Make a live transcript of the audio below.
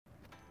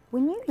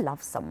When you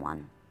love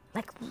someone,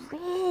 like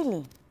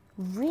really,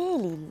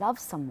 really love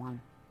someone,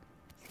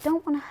 you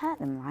don't want to hurt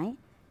them, right?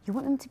 You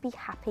want them to be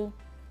happy.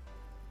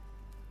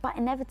 But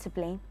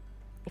inevitably,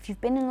 if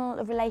you've been in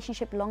a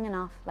relationship long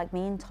enough, like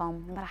me and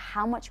Tom, no matter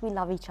how much we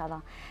love each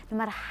other, no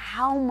matter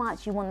how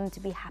much you want them to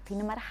be happy,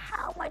 no matter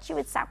how much you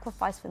would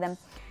sacrifice for them,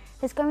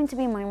 there's going to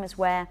be moments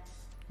where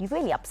you've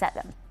really upset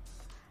them.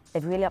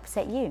 They've really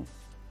upset you.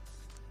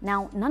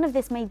 Now, none of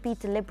this may be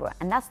deliberate,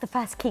 and that's the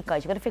first key,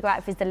 guys. You've got to figure out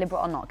if it's deliberate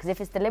or not, because if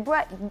it's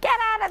deliberate, get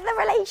out of the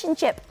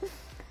relationship.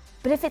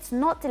 But if it's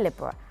not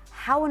deliberate,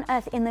 how on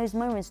earth in those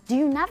moments do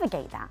you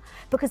navigate that?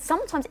 Because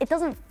sometimes it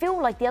doesn't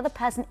feel like the other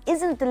person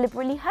isn't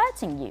deliberately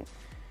hurting you.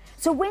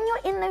 So when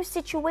you're in those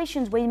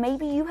situations where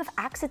maybe you have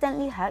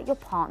accidentally hurt your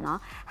partner,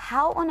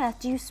 how on earth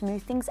do you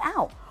smooth things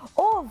out?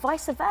 Or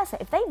vice versa,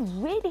 if they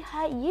really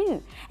hurt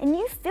you and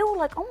you feel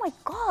like, oh my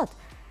God,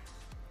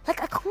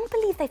 like I can't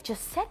believe they've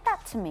just said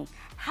that to me.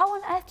 How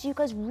on earth do you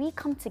guys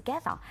re-come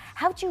together?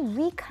 How do you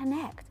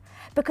reconnect?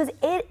 Because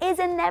it is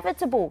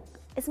inevitable.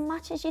 As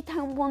much as you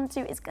don't want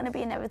to, it's going to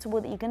be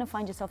inevitable that you're going to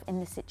find yourself in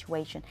this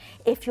situation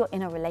if you're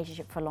in a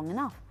relationship for long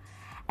enough.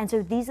 And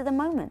so these are the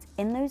moments,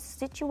 in those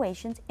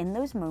situations, in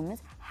those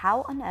moments,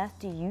 how on earth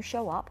do you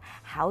show up?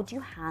 How do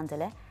you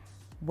handle it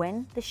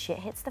when the shit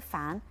hits the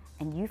fan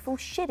and you feel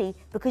shitty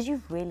because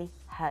you've really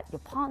hurt your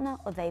partner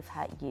or they've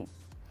hurt you?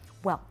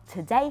 Well,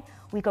 today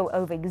we go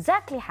over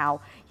exactly how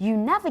you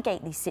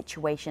navigate these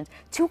situations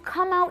to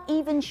come out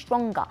even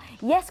stronger.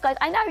 Yes, guys,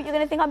 I know you're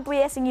going to think I'm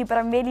BSing you, but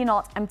I'm really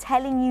not. I'm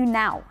telling you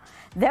now.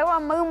 There are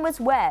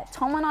moments where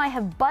Tom and I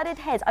have butted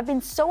heads. I've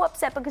been so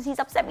upset because he's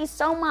upset me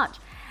so much.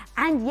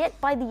 And yet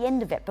by the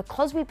end of it,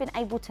 because we've been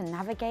able to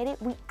navigate it,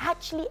 we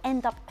actually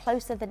end up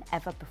closer than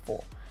ever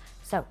before.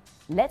 So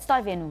let's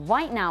dive in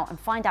right now and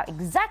find out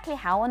exactly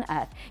how on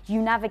earth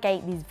you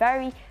navigate these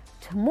very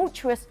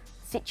tumultuous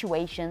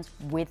situations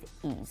with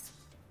ease.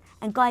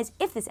 And guys,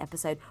 if this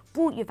episode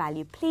brought you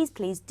value, please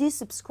do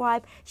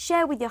subscribe,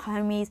 share with your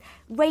homies,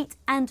 rate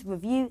and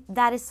review.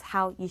 That is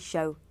how you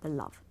show the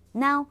love.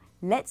 Now,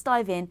 let's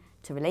dive in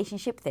to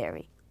relationship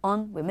theory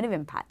on Women of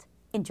Impact.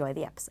 Enjoy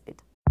the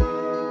episode.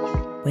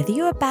 Whether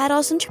you're a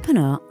badass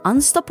entrepreneur,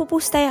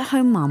 unstoppable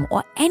stay-at-home mom,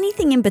 or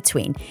anything in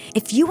between,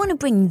 if you want to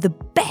bring the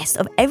best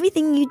of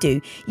everything you do,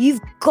 you've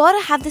got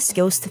to have the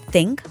skills to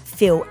think,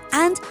 feel,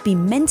 and be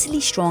mentally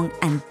strong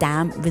and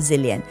damn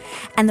resilient.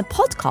 And the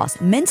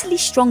podcast, Mentally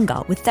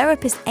Stronger, with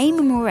therapist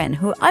Amy Morin,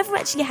 who I've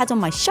actually had on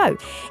my show,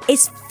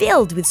 is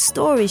filled with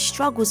stories,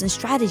 struggles, and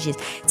strategies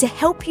to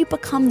help you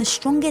become the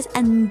strongest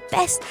and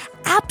best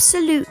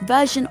absolute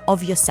version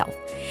of yourself.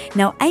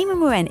 Now, Amy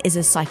Morin is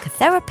a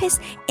psychotherapist,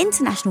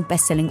 international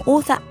best-selling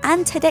author,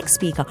 and TEDx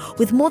speaker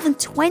with more than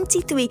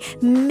 23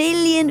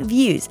 million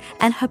views.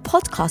 And her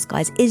podcast,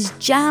 guys, is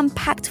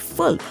jam-packed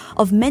full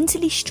of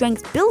mentally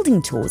strength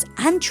building tools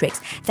and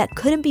tricks that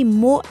couldn't be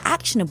more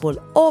actionable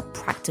or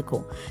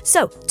practical.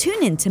 So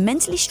tune in to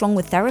Mentally Strong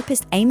with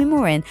therapist Amy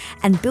Morin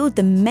and build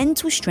the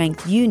mental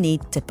strength you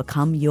need to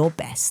become your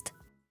best.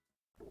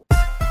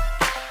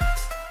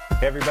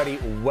 Hey everybody,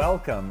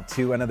 welcome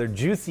to another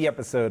juicy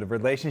episode of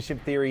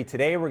Relationship Theory.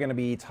 Today we're going to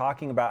be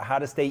talking about how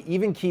to stay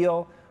even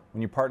keel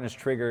when your partner's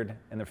triggered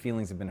and their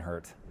feelings have been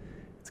hurt.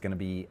 It's going to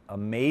be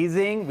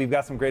amazing. We've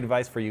got some great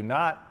advice for you.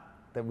 Not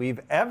that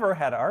we've ever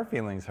had our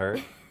feelings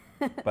hurt,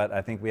 but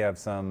I think we have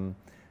some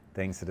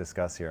things to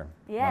discuss here.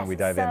 Yes, why don't we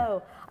dive in?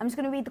 I'm just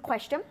going to read the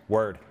question.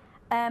 Word.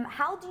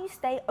 How do you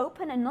stay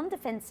open and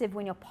non-defensive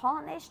when your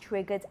partner is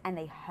triggered and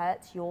they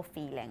hurt your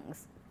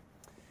feelings?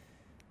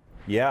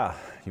 Yeah,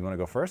 you want to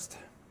go first?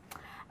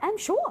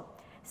 Sure.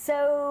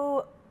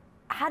 So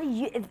how do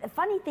you, the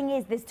funny thing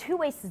is there's two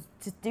ways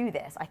to do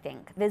this, I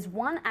think. There's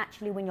one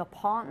actually when your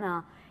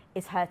partner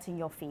is hurting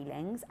your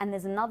feelings, and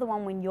there's another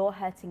one when you're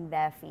hurting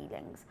their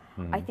feelings.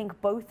 Mm-hmm. I think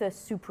both are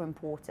super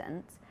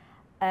important.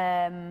 Do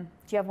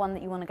you have one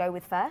that you want to go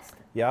with first?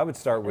 Yeah, I would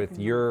start with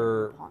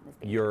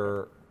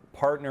your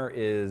partner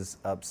is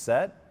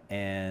upset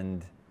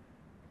and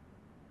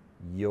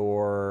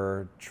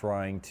you're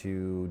trying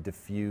to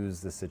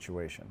diffuse the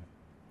situation.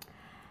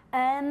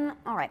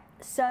 All right,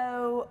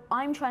 so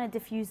I'm trying to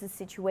diffuse the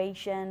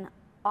situation.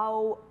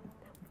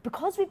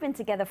 Because we've been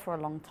together for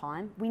a long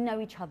time, we know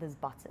each other's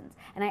buttons.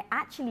 And I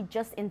actually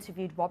just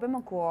interviewed Robin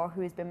McGraw,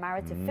 who has been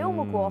married to Phil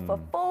McGraw for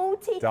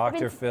 40 years.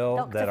 Dr.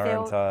 Phil, that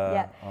aren't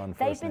on first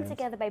They've been names.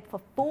 Together, babe,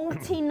 for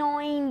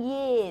 49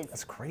 years.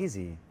 That's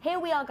crazy. Here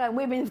we are going,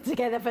 we've been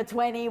together for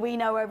 20, we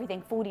know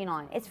everything,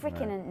 49. It's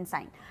freaking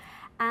insane.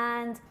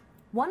 And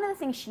one of the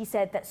things she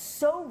said that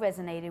so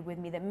resonated with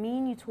me, that me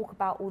and you talk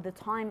about all the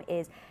time,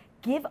 is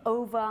give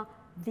over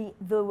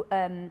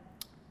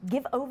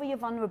give over your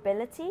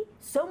vulnerability,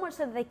 so much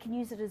so that they can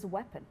use it as a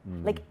weapon.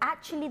 Like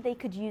actually they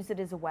could use it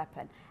as a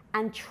weapon,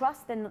 and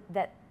trust them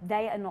that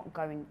they are not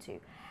going to.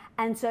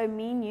 And so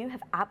me and you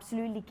have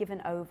absolutely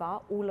given over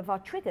all of our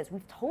triggers.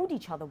 We've told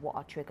each other what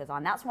our triggers are,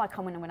 and that's why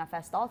when I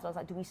first started, I was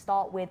like, do we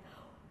start with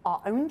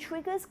our own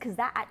triggers? Because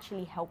that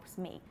actually helps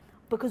me.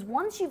 Because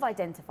once you've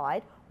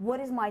identified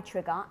what is my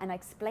trigger and I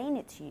explain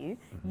it to you,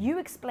 you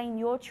explain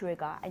your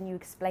trigger and you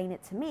explain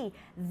it to me,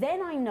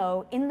 then I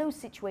know in those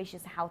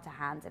situations how to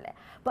handle it.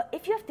 But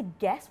if you have to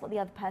guess what the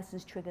other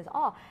person's triggers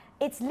are,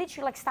 it's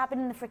literally like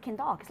stabbing in the freaking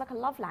dark. It's like a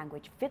love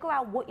language. Figure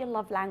out what your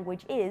love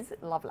language is,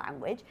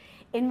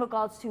 in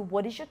regards to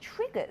what is your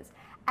triggers.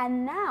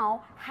 And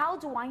now, how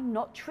do I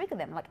not trigger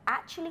them? Like,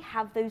 actually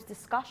have those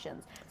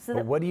discussions.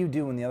 But what do you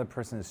do when the other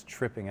person is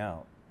tripping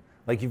out?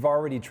 Like, you've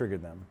already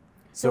triggered them.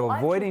 So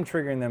avoiding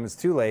triggering them is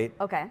too late.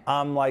 Okay.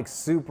 I'm like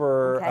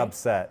super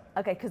upset.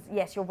 Okay, because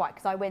yes, you're right,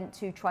 because I went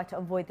to try to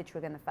avoid the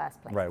trigger in the first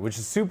place. Right, which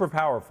is super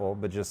powerful,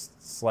 but just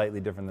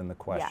slightly different than the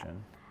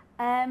question.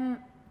 Yeah.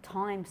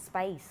 Time,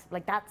 space,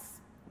 like that's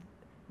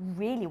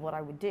really what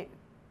I would do,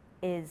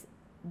 is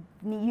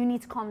you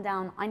need to calm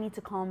down, I need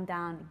to calm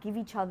down, give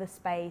each other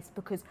space,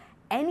 because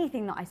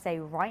anything that I say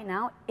right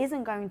now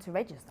isn't going to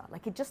register.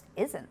 Like, it just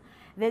isn't.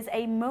 There's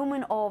a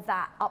moment of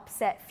that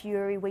upset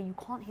fury where you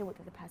can't hear what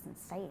the other person's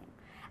saying.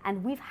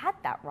 And we've had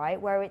that,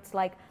 right? Where it's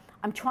like,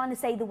 I'm trying to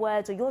say the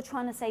words or you're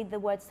trying to say the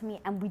words to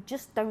me and we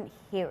just don't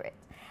hear it.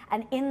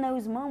 And in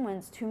those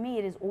moments, to me,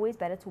 it is always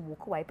better to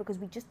walk away because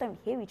we just don't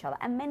hear each other.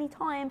 And many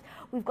times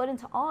we've got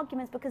into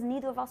arguments because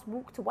neither of us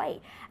walked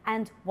away.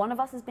 And one of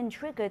us has been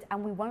triggered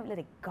and we won't let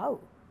it go.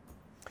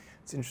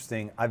 It's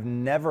interesting. I've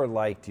never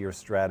liked your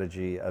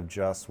strategy of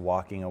just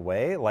walking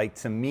away. Like,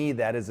 to me,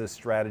 that is a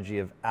strategy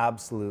of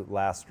absolute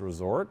last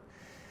resort.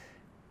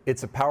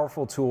 It's a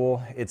powerful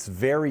tool. It's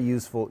very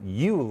useful.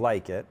 You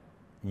like it.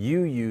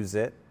 You use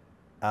it.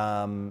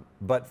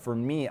 But for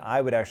me,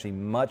 I would actually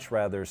much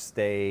rather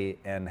stay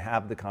and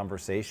have the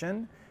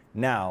conversation.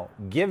 Now,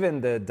 given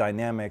the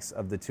dynamics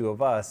of the two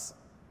of us,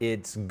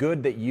 it's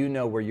good that you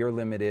know where your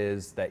limit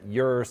is, that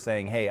you're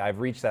saying, hey, I've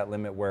reached that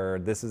limit where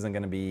this isn't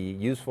going to be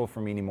useful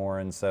for me anymore,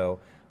 and so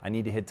I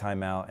need to hit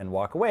timeout and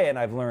walk away. And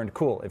I've learned,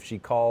 cool, if she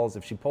calls,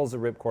 if she pulls the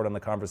ripcord on the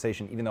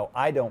conversation, even though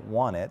I don't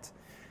want it,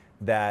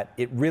 that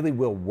it really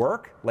will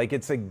work. Like,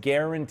 it's a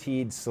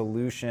guaranteed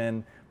solution.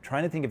 I'm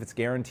trying to think if it's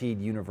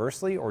guaranteed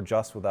universally or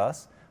just with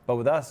us, but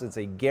with us, it's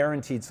a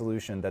guaranteed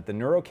solution that the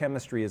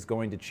neurochemistry is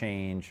going to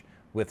change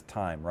with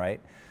time, right?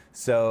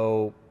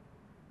 So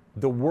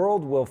the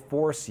world will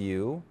force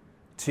you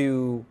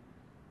to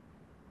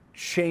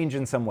change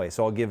in some way.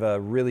 So I'll give a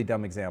really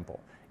dumb example.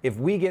 If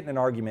we get in an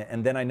argument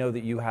and then I know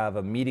that you have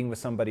a meeting with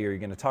somebody or you're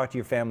going to talk to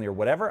your family or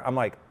whatever, I'm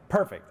like,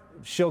 perfect.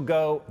 She'll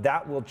go,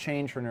 that will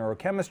change her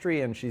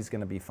neurochemistry and she's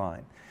going to be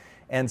fine.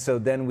 And so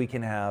then we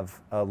can have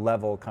a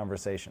level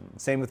conversation.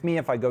 Same with me,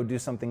 if I go do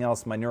something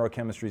else, my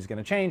neurochemistry is going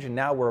to change, and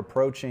now we're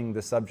approaching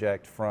the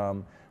subject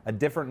from a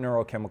different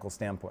neurochemical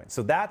standpoint.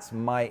 So that's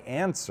my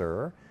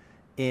answer.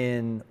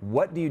 In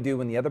what do you do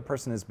when the other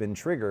person has been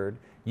triggered?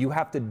 You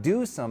have to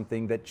do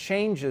something that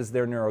changes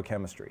their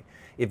neurochemistry.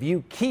 If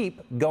you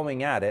keep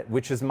going at it,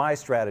 which is my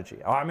strategy,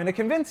 oh, I'm going to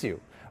convince you.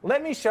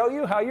 Let me show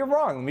you how you're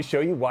wrong. Let me show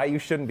you why you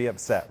shouldn't be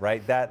upset,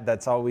 right?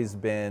 That's always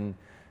been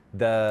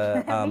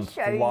the Let me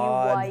show you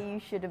why you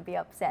shouldn't be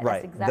upset.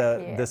 Right. That's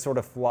exactly it. The sort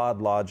of flawed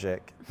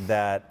logic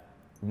that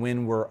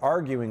when we're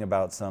arguing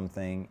about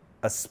something,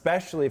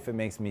 especially if it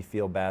makes me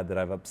feel bad that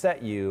I've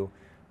upset you,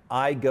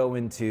 I go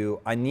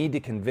into, I need to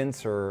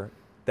convince her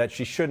that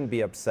she shouldn't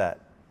be upset.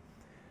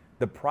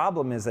 The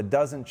problem is that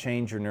doesn't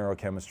change your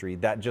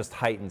neurochemistry, that just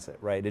heightens it,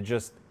 right? It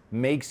just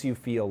makes you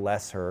feel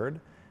less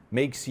heard,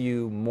 makes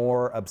you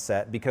more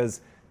upset,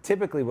 because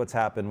typically what's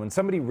happened when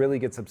somebody really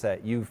gets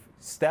upset, you've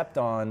stepped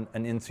on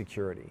an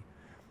insecurity.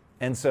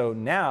 And so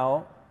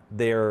now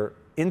their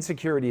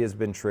insecurity has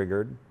been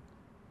triggered,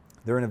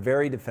 they're in a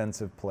very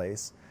defensive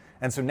place.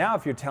 And so now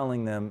if you're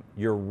telling them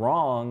you're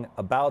wrong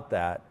about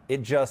that,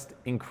 it just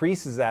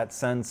increases that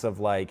sense of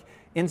like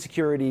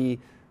insecurity,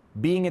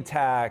 being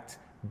attacked,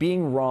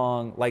 being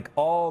wrong, like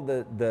all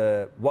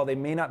while they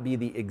may not be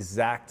the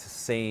exact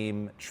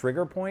same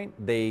trigger point,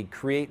 they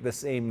create the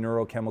same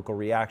neurochemical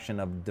reaction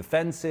of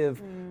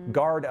defensive,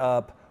 guard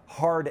up,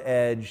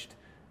 hard-edged,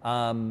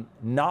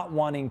 not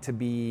wanting to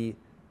be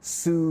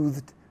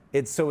soothed.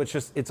 It's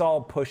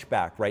all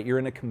pushback, right? You're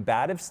in a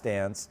combative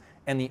stance,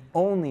 and the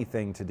only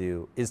thing to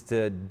do is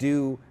to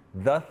do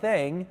the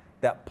thing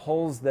that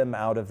pulls them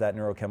out of that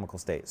neurochemical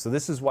state. So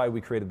this is why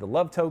we created the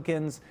love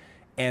tokens,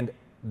 and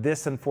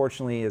this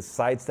unfortunately is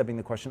sidestepping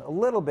the question a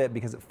little bit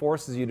because it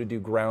forces you to do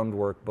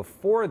groundwork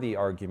before the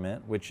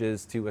argument, which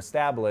is to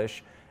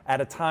establish at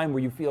a time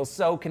where you feel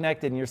so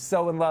connected and you're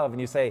so in love,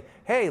 and you say,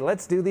 hey,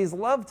 let's do these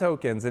love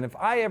tokens. And if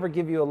I ever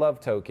give you a love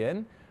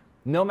token,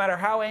 no matter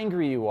how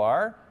angry you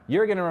are,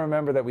 you're going to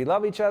remember that we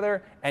love each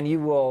other and you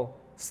will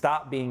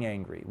stop being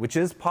angry, which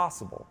is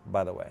possible,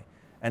 by the way.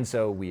 And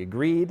so we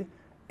agreed.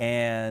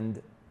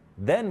 And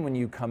then when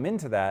you come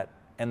into that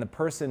and the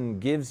person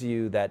gives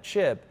you that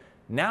chip,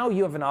 now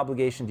you have an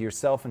obligation to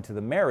yourself and to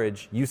the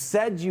marriage. You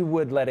said you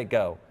would let it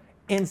go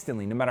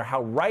instantly, no matter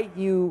how right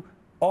you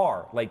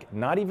are, like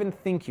not even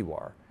think you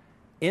are.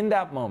 In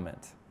that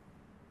moment,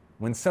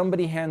 when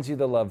somebody hands you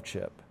the love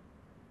chip,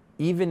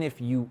 even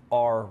if you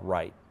are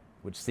right,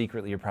 which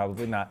secretly you're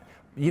probably not,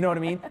 you know what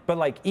I mean? But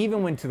like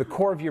even when to the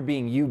core of your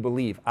being you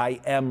believe,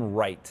 I am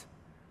right,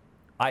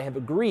 I have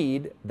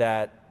agreed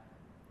that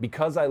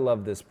because I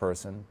love this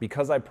person,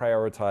 because I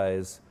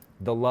prioritize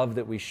the love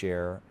that we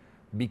share,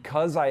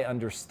 because I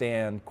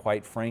understand,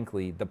 quite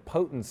frankly, the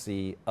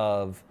potency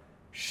of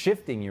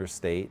shifting your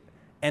state,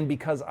 and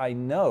because I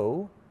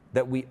know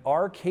that we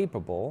are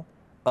capable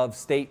of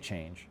state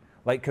change.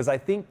 Like, because I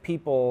think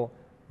people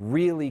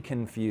really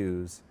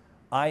confuse,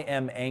 I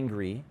am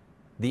angry,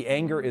 the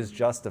anger is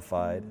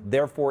justified,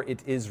 therefore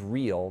it is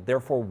real,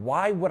 therefore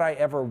why would I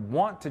ever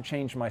want to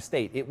change my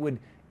state? It would,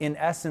 in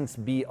essence,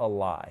 be a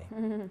lie.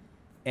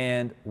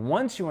 And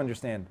once you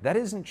understand that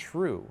isn't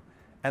true,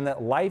 and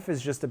that life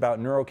is just about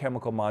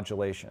neurochemical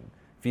modulation,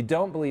 if you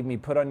don't believe me,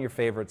 put on your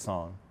favorite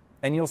song,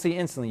 and you'll see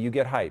instantly you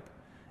get hype.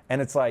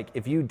 And it's like,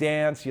 if you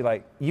dance,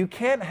 you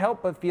can't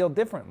help but feel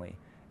differently.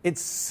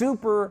 It's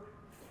super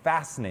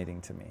fascinating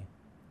to me.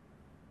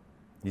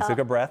 You took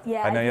a breath?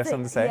 Yeah, I know you have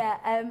something to say.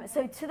 Yeah,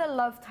 so to the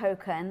love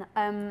token,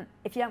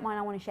 if you don't mind,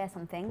 I want to share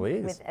something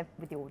with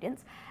the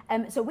audience.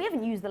 So we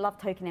haven't used the love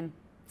token in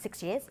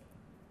 6 years,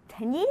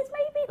 10 years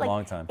maybe? A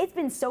long time. It's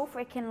been so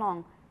freaking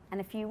long. And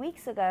a few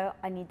weeks ago,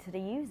 I needed to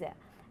use it.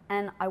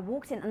 And I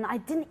walked in and I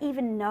didn't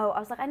even know. I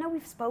was like, I know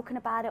we've spoken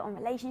about it on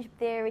relationship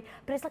theory,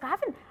 but it's like, I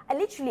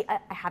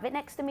have it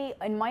next to me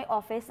in my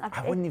office.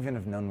 I wouldn't even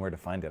have known where to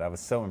find it. I was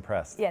so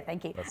impressed. Yeah,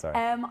 thank you. That's all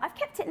right. right. I've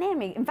kept it near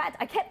me. In fact,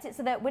 I kept it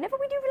so that whenever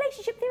we do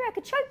relationship theory, I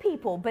could show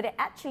people, but it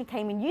actually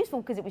came in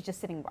useful because it was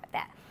just sitting right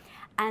there.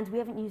 And we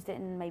haven't used it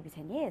in maybe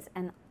 10 years.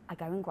 And I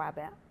go and grab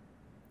it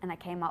and I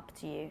came up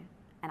to you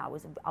and I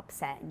was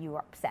upset and you were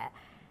upset.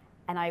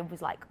 And I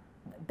was like,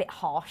 a bit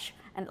harsh,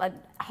 and like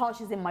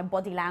harsh is in my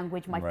body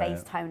language, my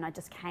face tone. I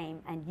just came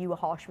and you were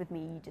harsh with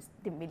me. You just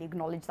didn't really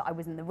acknowledge that I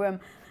was in the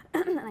room.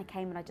 And I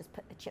came and I just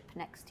put the chip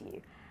next to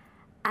you.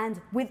 And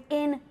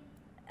within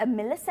a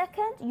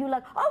millisecond, you were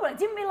like, oh, well, I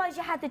didn't realize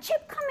you had the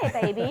chip. Come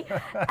here, baby.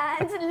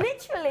 And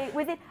literally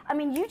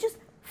you just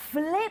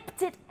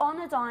flipped it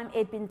on a dime.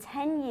 It'd been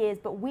 10 years,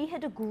 but we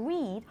had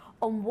agreed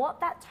on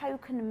what that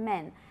token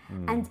meant.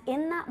 And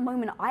in that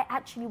moment, I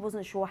actually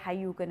wasn't sure how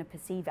you were going to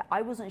perceive it.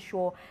 I wasn't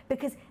sure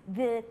because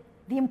the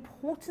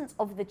importance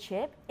of the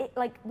chip,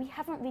 we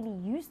haven't really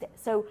used it.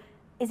 So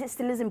is it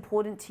still as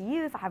important to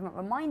you if I haven't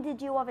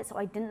reminded you of it? So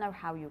I didn't know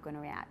how you were going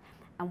to react.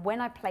 And when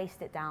I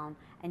placed it down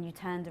and you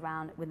turned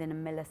around within a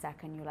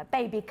millisecond, you're like,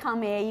 baby,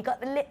 come here. You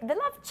got the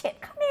love chip.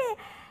 Come here.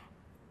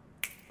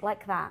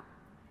 Like that.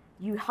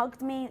 You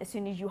hugged me. As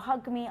soon as you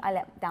hugged me, I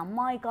let down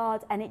my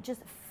guard, and it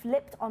just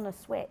flipped on a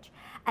switch.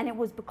 And it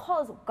was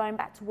because, going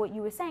back to what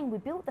you were saying, we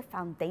built the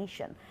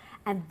foundation.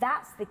 And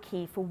that's the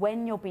key for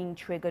when you're being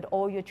triggered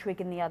or you're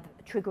triggering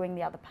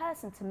the other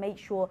person, to make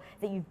sure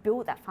that you've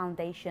built that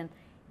foundation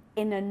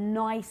in a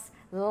nice,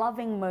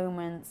 loving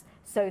moment,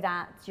 so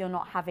that you're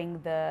not having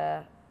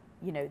the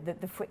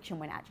friction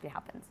when it actually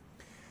happens.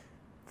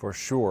 For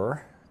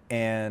sure.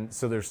 And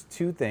so there's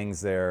two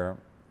things there.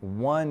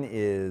 One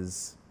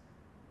is,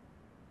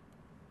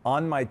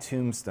 on my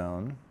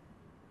tombstone,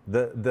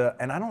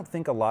 and I don't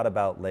think a lot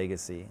about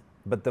legacy,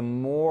 but the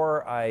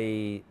more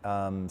I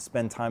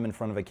spend time in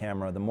front of a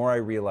camera, the more I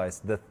realize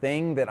the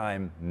thing that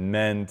I'm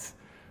meant,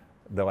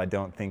 though I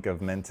don't think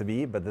of meant to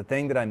be, but the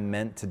thing that I'm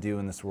meant to do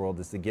in this world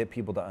is to get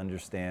people to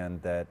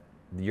understand that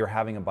you're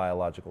having a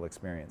biological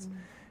experience.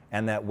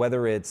 And that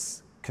whether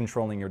it's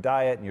controlling your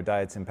diet and your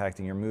diet's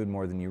impacting your mood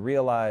more than you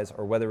realize,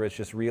 or whether it's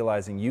just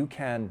realizing you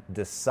can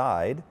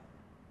decide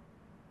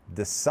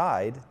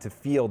to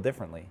feel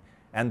differently,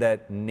 and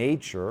that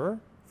nature,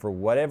 for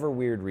whatever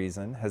weird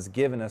reason, has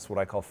given us what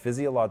I call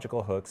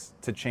physiological hooks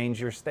to change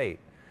your state.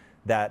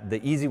 That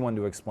the easy one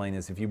to explain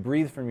is, if you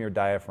breathe from your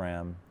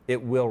diaphragm, it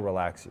will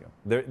relax you.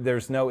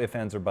 There's no ifs,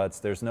 ands, or buts.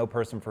 There's no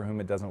person for whom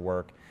it doesn't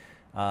work.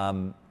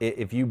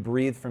 If you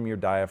breathe from your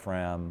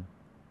diaphragm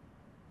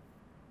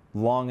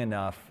long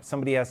enough,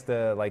 somebody has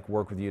to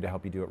work with you to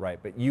help you do it right,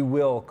 but you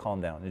will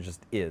calm down. It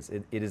just is.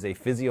 It is a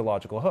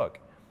physiological hook.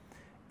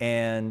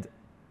 And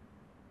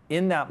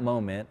in that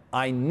moment,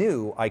 I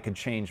knew I could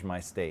change my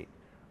state.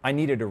 I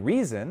needed a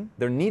reason.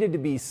 There needed to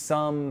be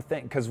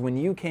something, because when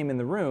you came in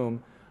the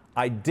room,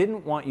 I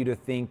didn't want you to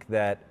think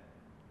that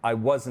I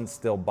wasn't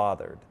still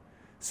bothered.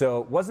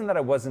 So it wasn't that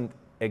I wasn't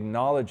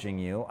acknowledging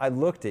you. I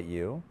looked at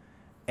you,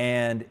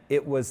 and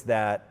it was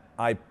that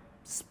I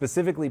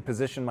specifically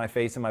positioned my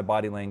face and my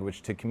body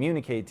language to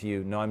communicate to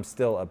you, no, I'm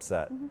still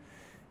upset.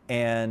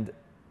 And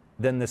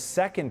then the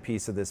second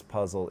piece of this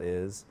puzzle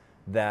is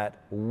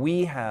that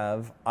we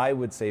have, I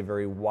would say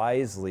very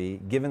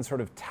wisely, given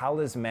sort of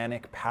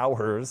talismanic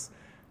powers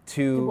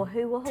to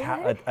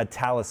a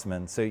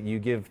talisman. So you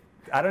give,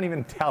 I don't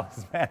even,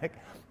 talismanic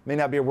may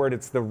not be a word,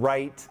 it's the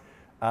right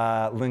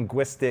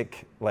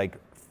linguistic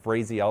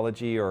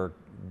phraseology, or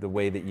the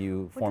way that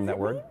you form that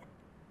word.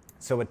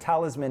 So a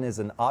talisman is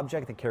an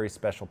object that carries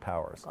special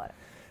powers. Got it.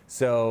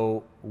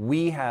 So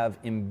we have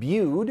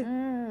imbued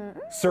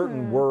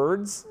certain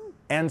words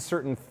and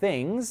certain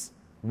things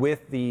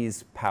with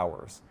these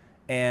powers.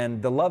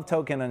 And the love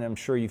token, and I'm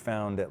sure you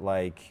found at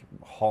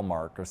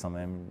Hallmark or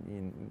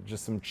something,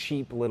 just some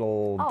cheap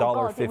little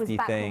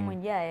 $1.50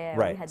 thing. Yeah,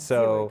 right. We had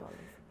so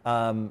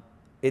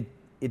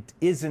it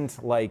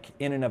isn't like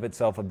in and of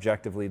itself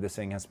objectively this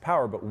thing has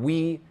power, but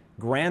we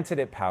granted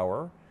it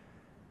power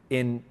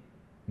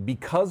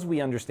because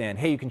we understand,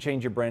 hey, you can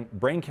change your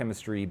brain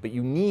chemistry, but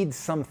you need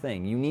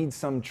something. You need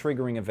some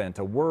triggering event,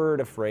 a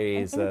word, a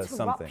phrase, something.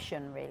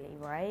 Interruption, really,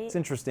 right? It's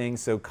interesting.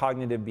 So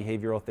cognitive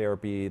behavioral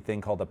therapy, a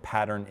thing called a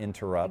pattern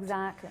interrupt.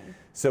 Exactly.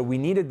 So we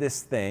needed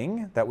this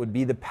thing that would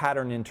be the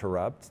pattern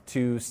interrupt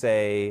to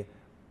say,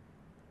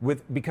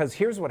 because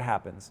here's what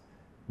happens.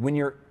 When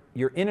you're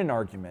in an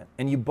argument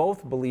and you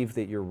both believe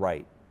that you're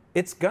right,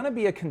 it's going to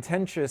be a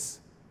contentious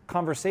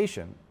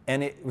conversation.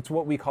 And it's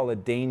what we call a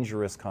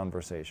dangerous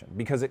conversation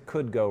because it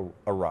could go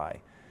awry.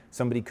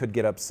 Somebody could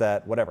get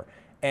upset, whatever.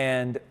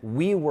 And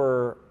we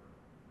were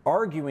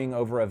arguing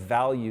over a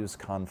values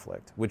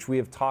conflict, which we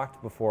have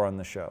talked before on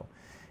the show.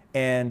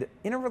 And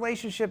in a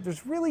relationship,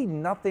 there's really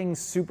nothing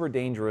super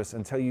dangerous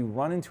until you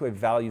run into a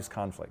values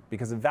conflict,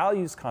 because a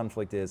values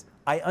conflict is,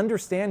 I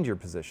understand your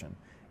position.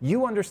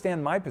 You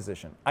understand my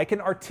position. I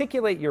can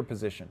articulate your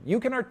position. You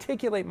can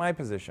articulate my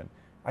position.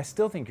 I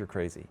still think you're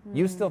crazy.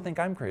 You still think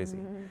I'm crazy.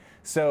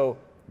 So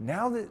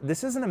now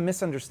this isn't a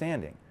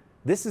misunderstanding.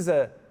 This is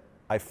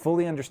I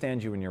fully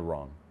understand you and you're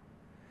wrong.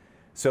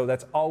 So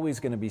that's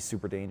always going to be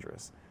super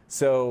dangerous.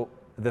 So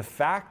the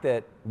fact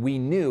that we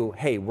knew,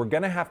 hey, we're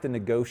going to have to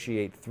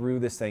negotiate through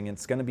this thing, and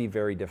it's going to be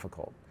very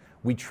difficult.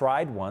 We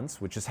tried once,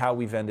 which is how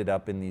we've ended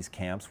up in these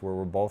camps where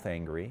we're both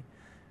angry.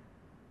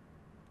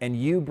 And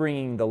you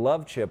bringing the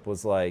love chip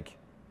was like,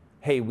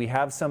 hey, we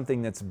have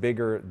something that's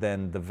bigger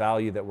than the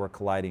value that we're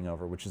colliding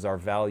over, which is our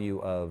value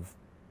of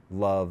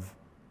love,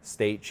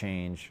 state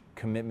change,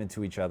 commitment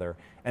to each other.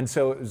 And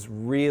so it was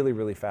really,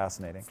 really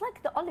fascinating. It's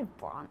like the olive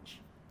branch.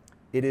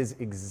 It is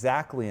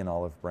exactly an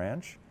olive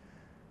branch,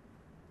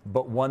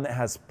 but one that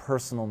has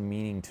personal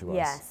meaning to us.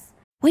 Yes.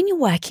 When you're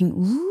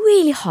working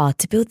really hard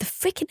to build the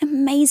freaking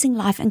amazing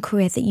life and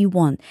career that you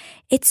want,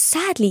 it's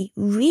sadly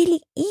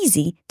really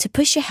easy to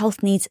push your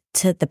health needs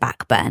to the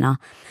back burner.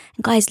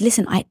 And guys,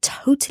 listen, I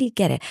totally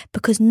get it,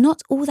 because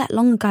not all that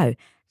long ago,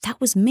 that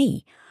was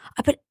me.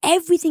 I put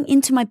everything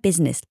into my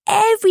business,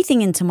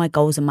 everything into my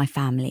goals and my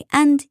family.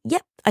 And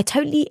yep, I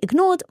totally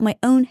ignored my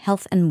own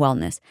health and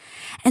wellness.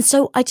 And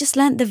so I just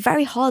learned the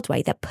very hard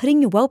way that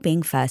putting your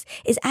well-being first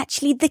is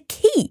actually the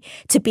key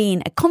to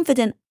being a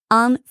confident,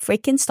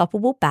 unfreaking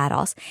stoppable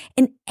badass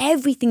in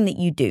everything that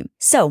you do.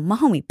 So, my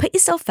homie, put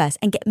yourself first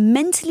and get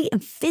mentally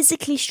and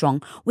physically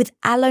strong with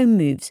Alo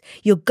Moves,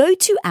 your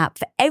go-to app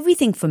for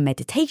everything from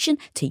meditation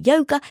to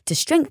yoga to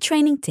strength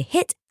training to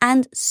HIIT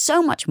and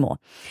so much more.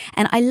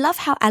 And I love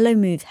how Alo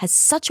Moves has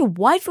such a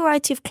wide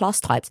variety of class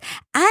types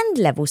and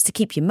levels to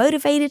keep you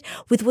motivated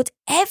with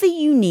whatever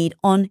you need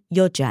on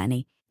your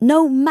journey.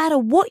 No matter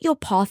what your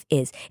path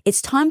is,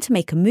 it's time to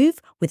make a move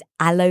with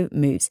Alo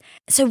Moves.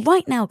 So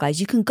right now, guys,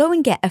 you can go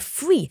and get a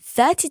free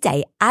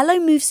 30-day Alo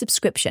Moves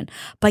subscription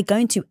by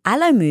going to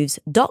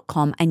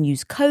alomoves.com and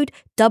use code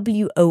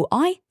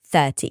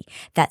WOI30.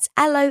 That's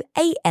Alo,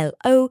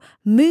 A-L-O,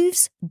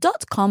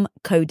 moves.com,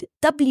 code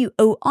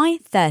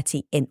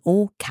WOI30 in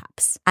all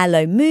caps.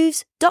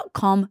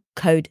 alomoves.com,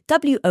 code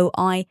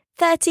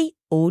WOI30,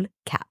 all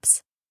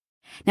caps.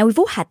 Now, we've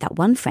all had that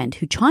one friend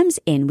who chimes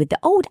in with the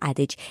old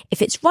adage, if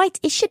it's right,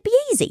 it should be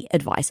easy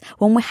advice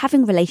when we're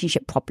having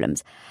relationship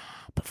problems.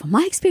 But from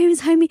my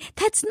experience, homie,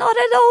 that's not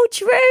at all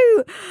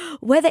true.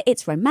 Whether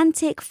it's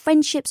romantic,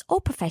 friendships, or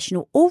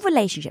professional, all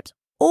relationships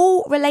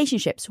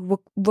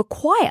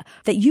require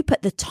that you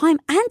put the time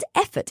and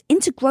effort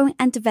into growing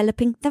and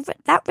developing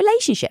that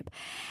relationship.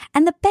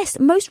 And the best,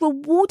 most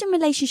rewarding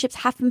relationships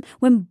happen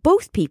when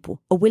both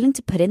people are willing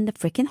to put in the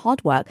freaking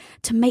hard work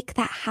to make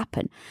that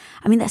happen.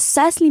 I mean, that's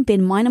certainly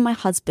been mine and my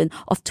husband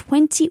of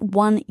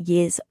 21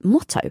 years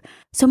motto.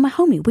 So my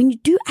homie, when you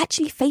do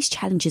actually face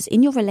challenges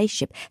in your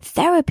relationship,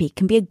 therapy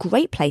can be a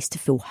great place to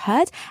feel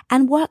heard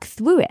and work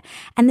through it.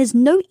 And there's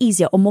no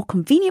easier or more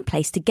convenient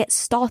place to get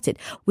started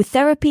with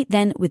therapy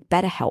than with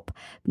BetterHelp.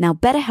 Now,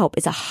 BetterHelp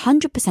is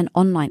 100%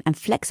 online and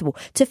flexible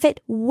to fit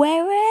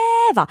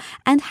wherever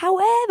and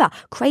however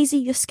crazy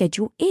your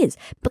schedule is,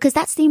 because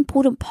that's the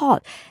important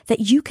part, that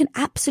you can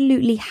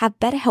absolutely have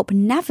BetterHelp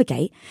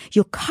navigate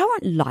your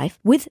current life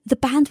with the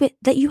bandwidth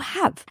that you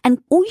have.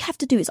 And all you have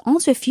to do is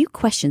answer a few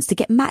questions to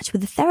get matched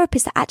with a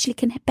therapist that actually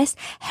can best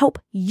help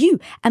you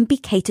and be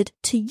catered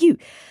to you.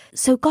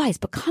 So guys,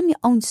 become your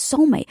own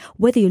soulmate,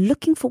 whether you're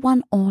looking for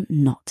one or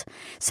not.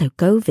 So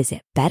go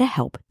visit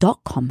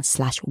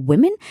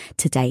betterhelp.com/women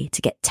today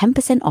to get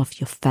 10% off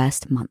your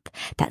first month.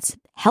 That's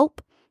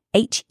help,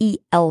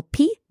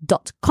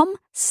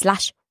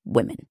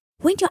 HELP.com/women.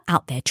 When you're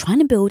out there trying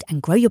to build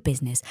and grow your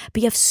business,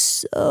 but you have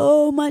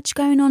so much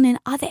going on in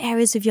other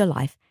areas of your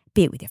life,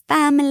 be it with your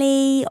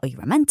family or your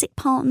romantic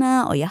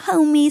partner or your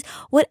homies,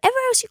 whatever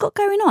else you've got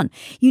going on,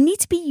 you need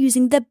to be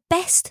using the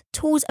best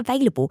tools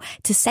available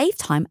to save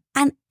time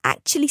and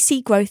actually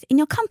see growth in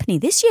your company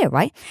this year,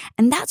 right?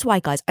 And that's why,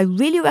 guys, I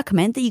really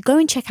recommend that you go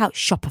and check out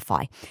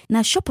Shopify.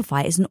 Now,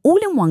 Shopify is an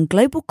all-in-one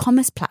global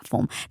commerce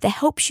platform that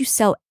helps you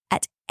sell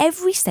at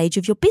every stage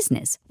of your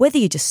business. Whether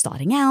you're just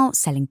starting out,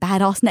 selling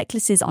badass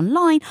necklaces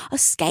online, or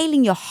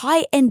scaling your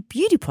high-end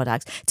beauty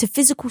products to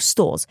physical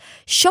stores,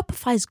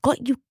 Shopify's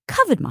got you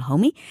covered, my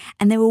homie.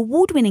 And their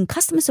award-winning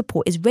customer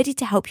support is ready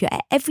to help you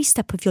at every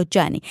step of your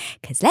journey.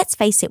 Because let's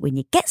face it, when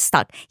you get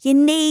stuck, you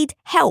need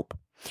help.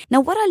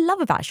 Now, what I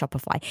love about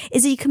Shopify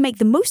is that you can make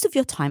the most of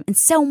your time and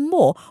sell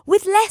more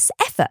with less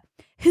effort.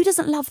 Who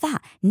doesn't love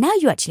that? Now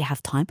you actually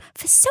have time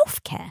for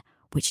self-care,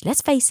 which,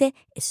 let's face it,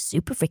 is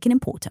super freaking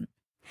important.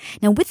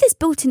 Now, with this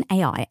built-in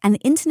AI and the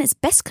internet's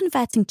best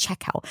converting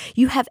checkout,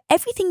 you have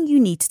everything you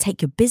need to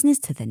take your business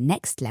to the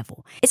next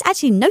level. It's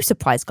actually no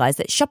surprise, guys,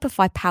 that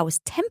Shopify powers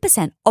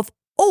 10% of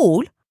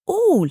all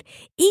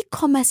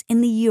e-commerce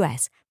in the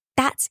US.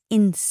 That's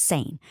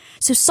insane.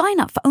 So sign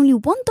up for only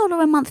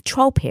 $1 a month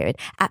trial period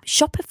at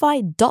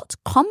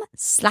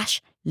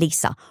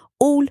shopify.com/Lisa,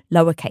 all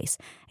lowercase.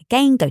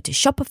 Again, go to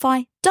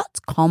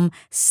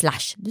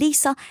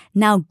shopify.com/Lisa.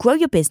 Now grow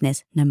your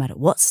business no matter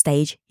what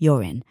stage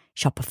you're in.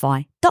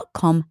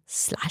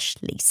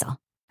 Shopify.com/Lisa.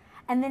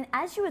 And then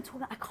as you were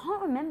talking, I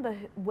can't remember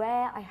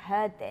where I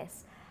heard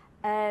this,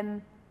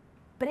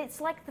 but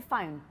it's like the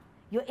phone.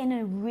 You're in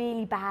a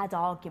really bad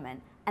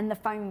argument and the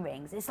phone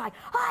rings. It's like,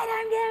 I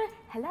don't get it.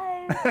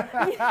 Hello.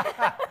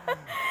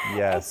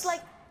 Yes. It's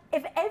like,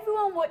 if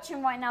everyone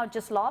watching right now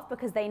just laugh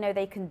because they know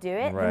they can do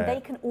it, Right. then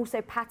they can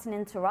also pattern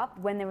interrupt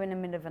when they're in the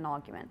middle of an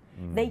argument.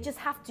 They just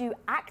have to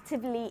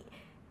actively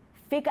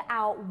figure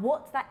out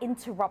what that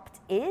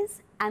interrupt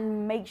is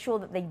and make sure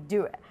that they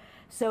do it.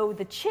 So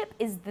the chip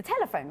is the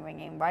telephone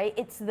ringing, right?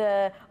 It's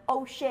the,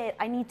 oh shit,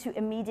 I need to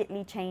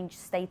immediately change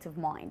state of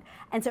mind.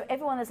 And so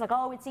everyone is like,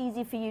 oh, it's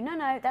easy for you.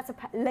 No, that's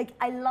like,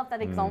 I love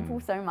that example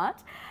so much.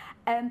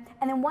 And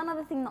then one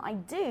other thing that I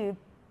do,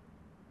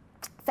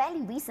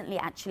 fairly recently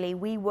actually,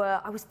 we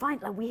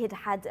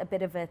had a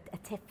bit of a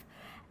tiff,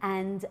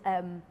 and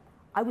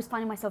I was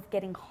finding myself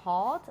getting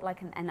hard,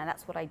 and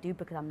that's what I do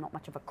because I'm not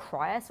much of a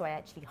crier, so I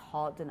actually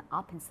harden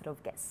up instead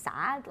of get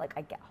sad, like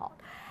I get hard.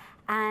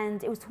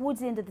 And it was towards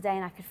the end of the day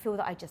and I could feel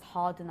that I just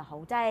hardened the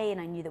whole day, and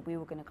I knew that we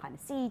were gonna kind of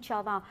see each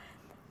other.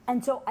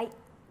 And so I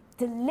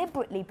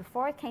deliberately,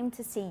 before I came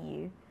to see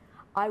you,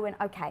 I went,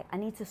 okay, I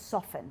need to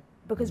soften,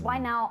 because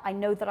right now I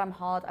know that I'm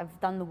hard, I've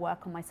done the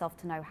work on myself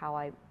to know how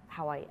I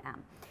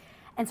am.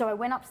 And so I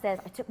went upstairs,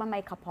 I took my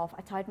makeup off,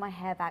 I tied my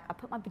hair back, I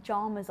put my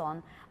pajamas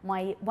on,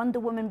 my Wonder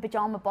Woman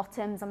pajama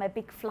bottoms and my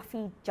big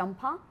fluffy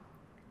jumper,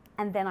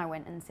 and then I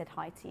went and said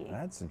hi to you.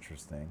 That's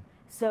interesting.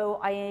 So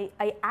I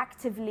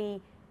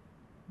actively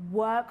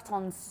worked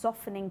on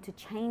softening to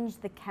change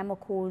the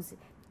chemicals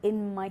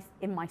in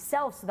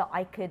myself so that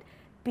I could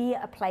be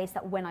at a place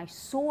that when I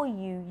saw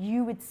you,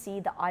 you would see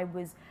that I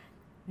was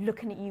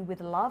looking at you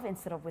with love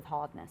instead of with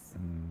hardness.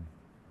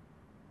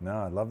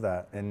 No, I love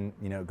that. And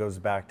it goes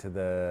back to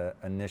the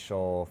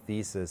initial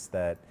thesis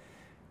that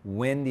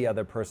when the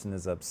other person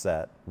is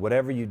upset,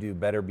 whatever you do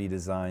better be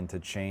designed to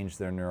change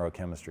their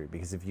neurochemistry.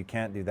 Because if you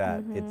can't do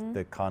that,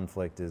 the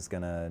conflict is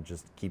gonna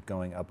just keep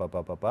going up, up,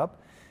 up, up,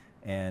 up.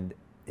 And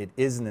it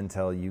isn't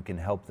until you can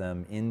help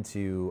them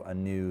into a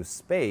new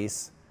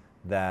space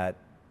that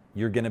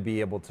you're gonna be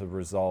able to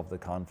resolve the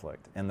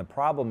conflict. And the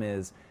problem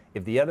is,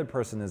 if the other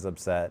person is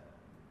upset,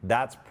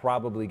 that's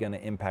probably going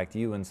to impact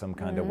you in some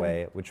kind of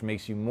way, which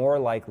makes you more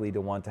likely to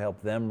want to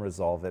help them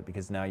resolve it,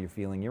 because now you're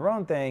feeling your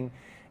own thing,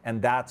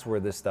 and that's where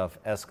this stuff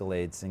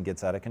escalates and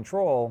gets out of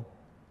control.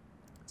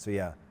 So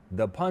yeah,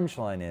 the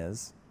punchline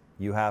is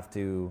you have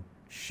to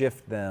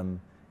shift them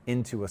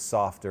into a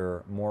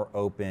softer, more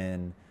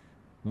open,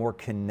 more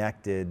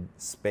connected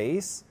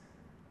space,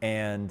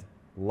 and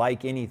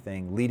like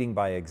anything, leading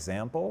by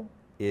example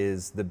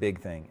is the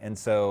big thing. And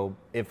so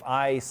if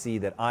I see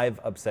that I've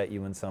upset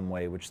you in some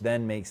way, which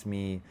then makes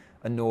me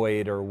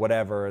annoyed or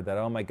whatever, that,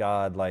 oh my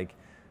God,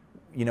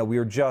 we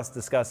were just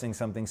discussing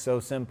something so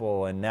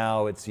simple and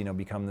now it's,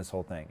 become this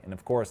whole thing. And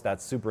of course,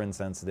 that's super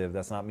insensitive.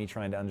 That's not me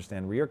trying to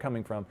understand where you're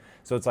coming from.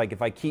 So it's like,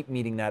 if I keep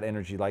meeting that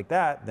energy like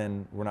that,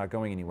 then we're not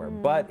going anywhere.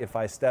 But if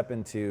I step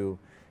into,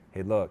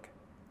 hey, look,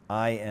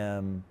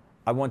 I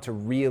want to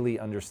really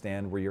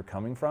understand where you're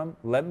coming from.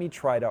 Let me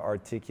try to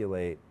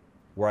articulate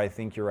where I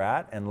think you're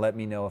at, and let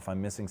me know if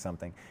I'm missing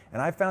something.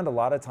 And I found a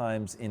lot of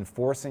times in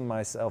forcing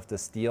myself to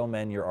steel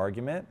man your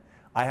argument,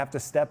 I have to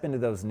step into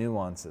those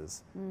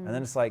nuances. And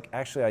then it's like,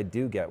 actually, I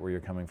do get where you're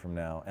coming from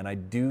now, and I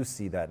do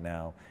see that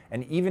now.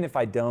 And even if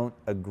I don't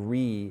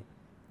agree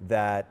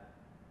that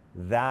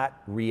that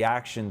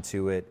reaction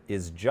to it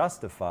is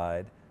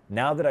justified,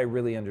 now that I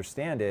really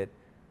understand it,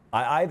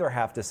 I either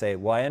have to say,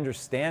 well, I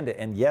understand it,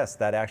 and yes,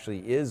 that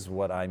actually is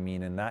what I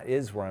mean, and that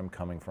is where I'm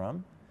coming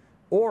from.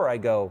 Or I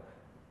go,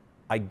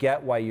 I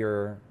get why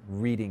you're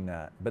reading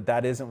that, but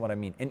that isn't what I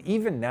mean. And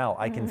even now,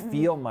 I can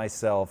feel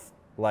myself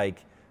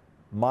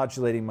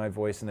modulating my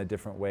voice in a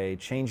different way,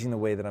 changing the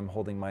way that I'm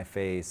holding my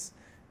face,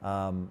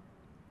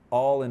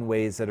 all in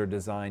ways that are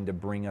designed to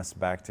bring us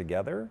back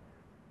together.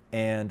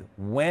 And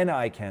when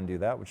I can do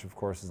that, which of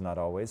course is not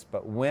always,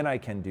 but when I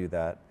can do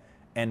that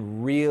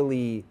and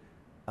really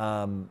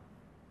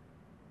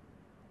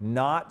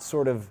not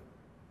sort of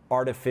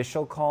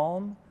artificial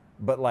calm,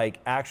 but like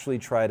actually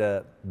try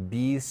to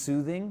be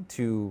soothing,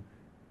 to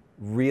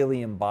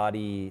really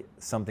embody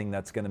something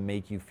that's going to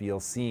make you feel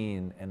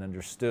seen and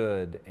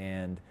understood,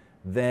 and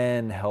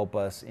then help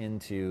us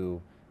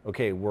into,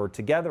 okay, we're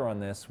together on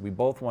this. We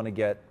both want to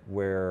get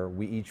where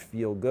we each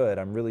feel good.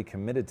 I'm really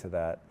committed to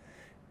that.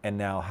 And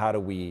now how do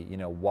we,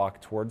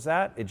 walk towards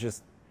that? It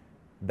just,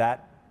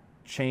 that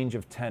change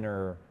of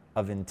tenor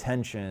of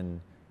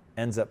intention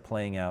ends up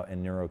playing out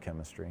in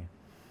neurochemistry.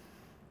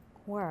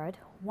 Word.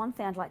 One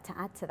thing I'd like to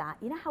add to that,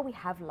 you know how we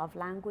have love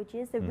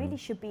languages? There really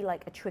should be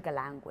like a trigger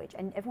language,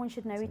 and everyone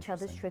should know each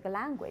other's trigger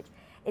language.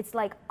 It's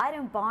like, I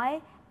don't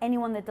buy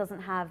anyone that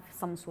doesn't have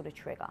some sort of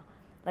trigger.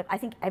 Like, I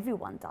think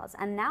everyone does.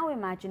 And now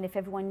imagine if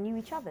everyone knew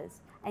each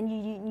other's, and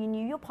you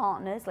knew your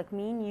partners, like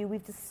me and you,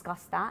 we've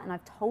discussed that, and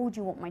I've told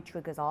you what my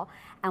triggers are,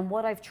 and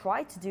what I've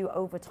tried to do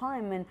over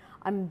time, and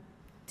I'm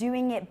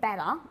doing it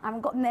better. I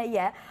haven't gotten there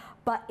yet,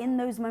 but in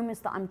those moments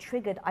that I'm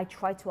triggered, I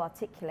try to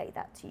articulate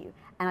that to you.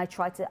 And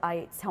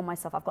I tell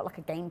myself, I've got like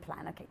a game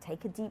plan. Okay,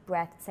 take a deep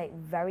breath, say it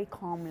very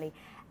calmly,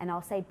 and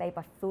I'll say, babe,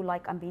 I feel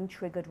like I'm being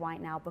triggered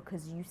right now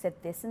because you said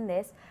this and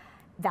this.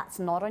 That's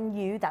not on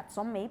you, that's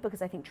on me,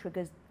 because I think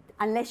triggers,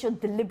 unless you're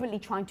deliberately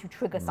trying to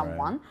trigger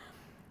someone,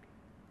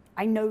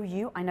 I know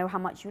you, I know how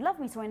much you love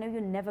me, so I know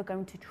you're never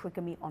going to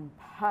trigger me on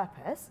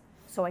purpose.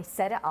 So I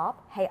set it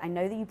up. Hey, I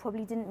know that you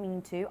probably didn't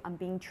mean to. I'm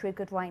being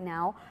triggered right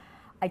now.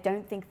 I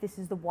don't think this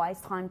is the wise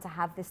time to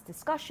have this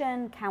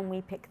discussion. Can we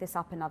pick this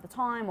up another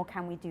time, or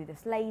can we do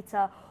this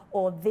later?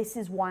 Or this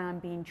is why I'm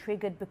being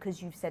triggered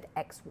because you've said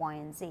X, Y,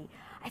 and Z.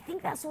 I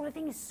think that sort of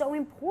thing is so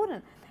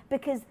important,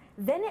 because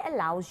then it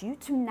allows you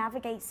to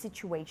navigate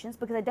situations,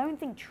 because I don't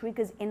think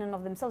triggers in and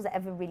of themselves are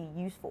ever really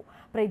useful.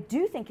 But I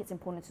do think it's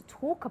important to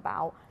talk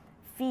about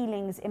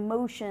feelings,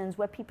 emotions,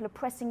 where people are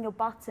pressing your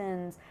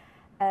buttons,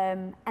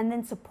 and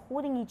then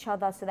supporting each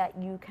other so that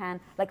you can,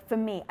 like for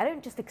me, I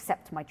don't just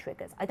accept my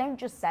triggers. I don't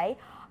just say,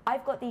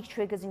 I've got these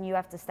triggers and you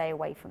have to stay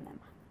away from them.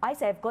 I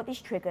say, I've got these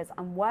triggers,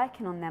 I'm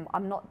working on them,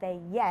 I'm not there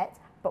yet,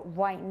 but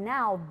right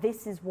now,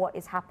 this is what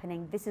is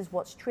happening, this is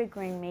what's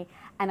triggering me,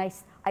 and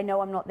I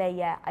know I'm not there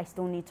yet, I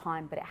still need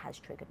time, but it has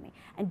triggered me.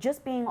 And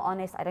just being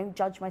honest, I don't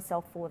judge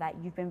myself for that.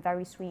 You've been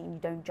very sweet and you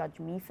don't judge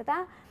me for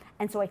that.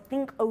 And so I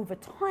think over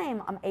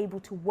time, I'm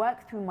able to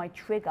work through my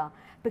trigger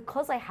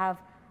because I have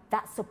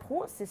that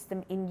support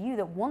system in you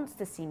that wants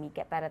to see me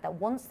get better, that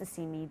wants to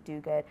see me do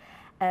good.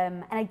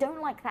 And I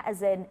don't like that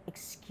as an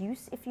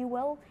excuse, if you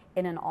will,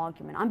 in an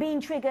argument. I'm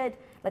being triggered,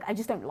 like I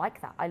just don't like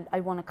that.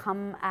 I want to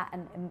come at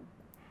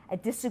a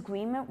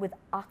disagreement with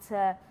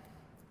utter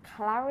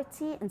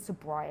clarity and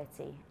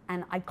sobriety,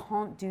 and I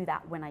can't do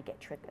that when I get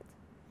triggered.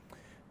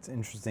 It's an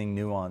interesting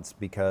nuance,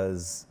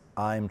 because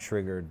I'm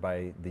triggered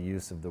by the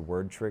use of the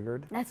word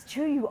triggered. That's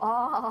true, you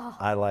are.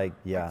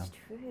 That's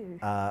true.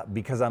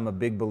 Because I'm a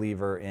big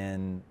believer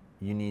in,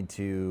 you need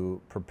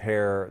to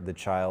prepare the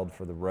child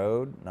for the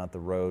road, not the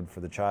road for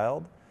the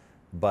child.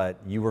 But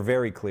you were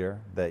very clear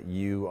that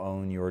you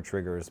own your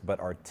triggers, but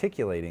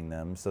articulating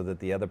them so that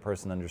the other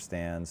person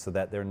understands, so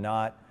that they're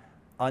not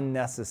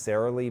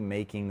unnecessarily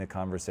making the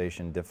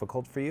conversation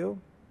difficult for you.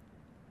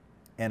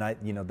 And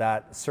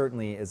that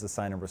certainly is a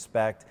sign of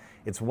respect.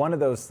 It's one of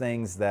those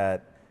things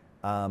that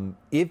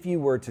if you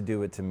were to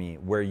do it to me,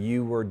 where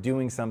you were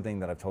doing something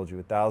that I've told you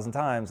 1,000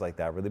 times, like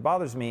that really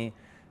bothers me,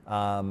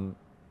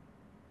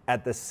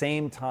 at the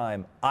same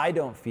time, I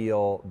don't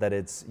feel that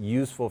it's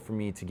useful for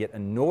me to get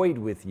annoyed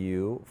with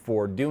you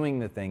for doing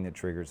the thing that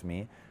triggers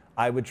me.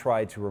 I would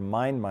try to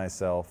remind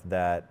myself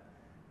that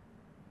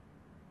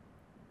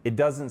it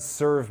doesn't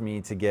serve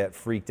me to get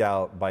freaked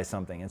out by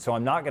something. And so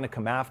I'm not going to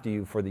come after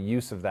you for the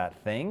use of that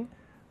thing,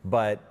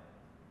 but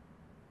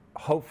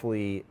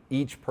hopefully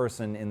each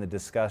person in the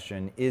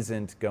discussion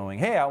isn't going,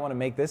 hey, I want to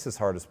make this as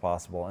hard as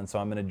possible. And so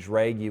I'm going to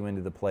drag you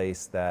into the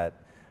place that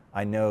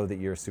I know that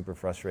you're super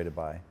frustrated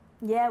by.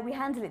 Yeah, we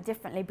handle it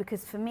differently,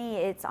 because for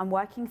me, I'm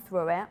working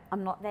through it.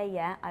 I'm not there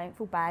yet. I don't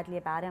feel badly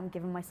about it. I'm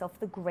giving myself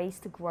the grace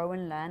to grow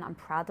and learn. I'm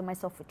proud of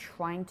myself for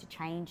trying to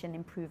change and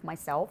improve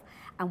myself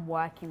and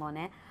working on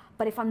it.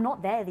 But if I'm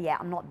not there yet,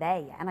 I'm not there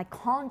yet. And I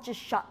can't just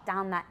shut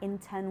down that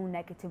internal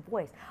negative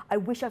voice. I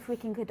wish I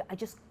freaking could. I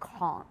just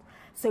can't.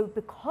 So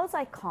because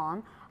I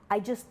can't, I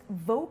just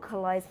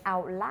vocalize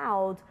out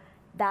loud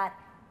that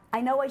I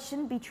know I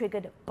shouldn't be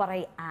triggered, but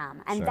I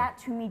am. And that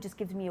to me just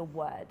gives me a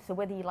word. So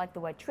whether you like the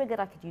word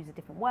triggered, I could use a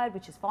different word,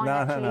 which is fine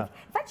actually. No.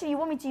 If actually you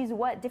want me to use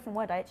a different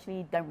word, I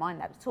actually don't mind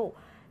that at all.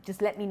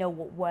 Just let me know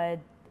what word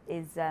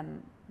is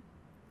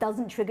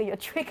doesn't trigger your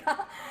trigger.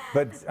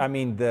 But I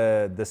mean,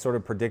 the sort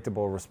of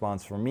predictable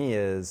response for me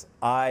is,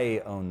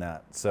 I own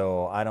that.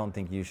 So I don't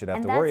think you should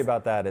have to worry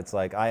about that. It's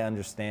like, I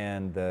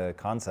understand the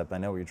concept. I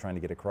know what you're trying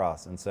to get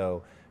across. And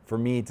so for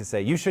me to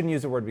say, you shouldn't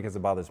use a word because it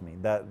bothers me,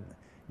 that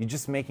you're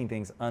just making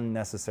things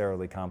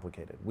unnecessarily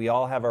complicated. We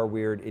all have our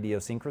weird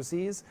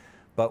idiosyncrasies,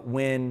 but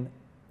and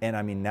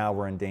I mean, now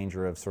we're in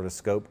danger of sort of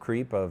scope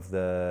creep of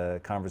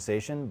the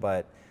conversation,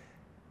 but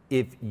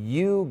if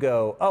you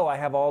go, oh, I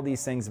have all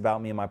these things about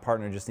me and my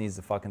partner just needs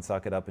to fucking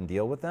suck it up and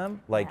deal with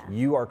them, like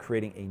you are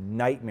creating a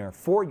nightmare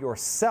for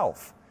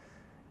yourself.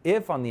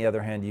 If, on the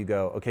other hand, you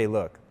go, okay,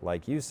 look,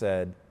 like you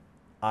said,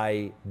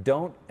 I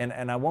don't,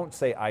 and I won't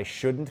say I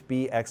shouldn't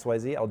be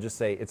XYZ, I'll just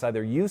say it's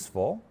either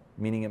useful,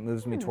 meaning it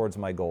moves me towards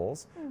my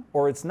goals,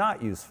 or it's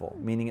not useful,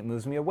 meaning it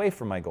moves me away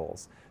from my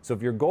goals. So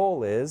if your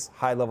goal is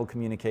high-level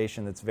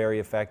communication that's very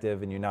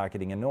effective and you're not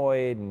getting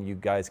annoyed and you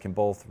guys can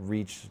both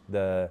reach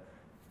to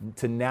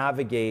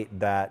navigate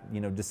that,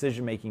 you know,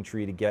 decision-making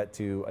tree to get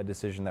to a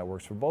decision that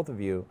works for both of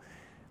you,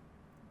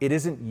 it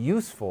isn't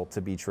useful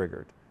to be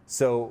triggered.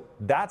 So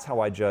that's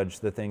how I judge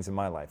the things in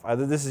my life.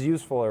 Either this is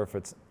useful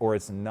or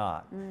it's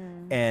not.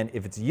 And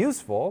if it's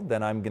useful,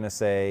 then I'm gonna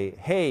say,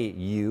 hey,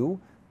 you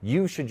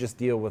should just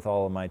deal with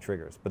all of my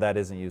triggers. But that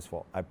isn't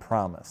useful, I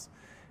promise.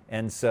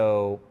 And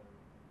so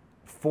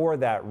for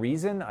that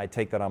reason, I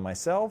take that on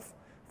myself.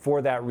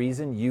 For that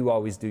reason, you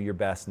always do your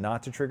best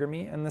not to trigger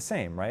me, and the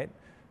same, right?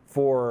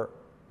 For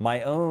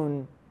my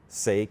own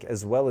sake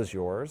as well as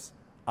yours,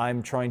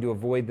 I'm trying to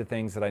avoid the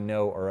things that I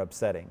know are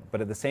upsetting.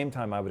 But at the same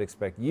time, I would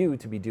expect you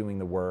to be doing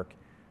the work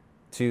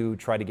to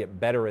try to get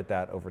better at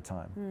that over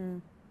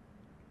time.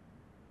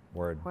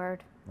 Word.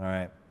 Word. All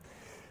right.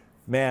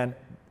 Man,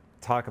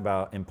 talk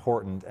about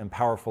important and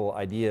powerful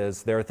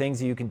ideas. There are things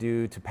that you can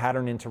do to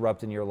pattern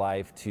interrupt in your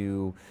life,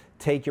 to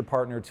take your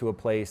partner to a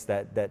place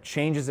that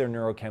changes their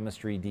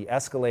neurochemistry,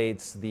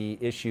 de-escalates the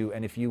issue.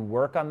 And if you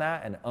work on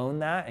that and own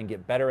that and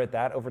get better at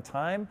that over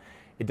time,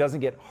 it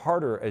doesn't get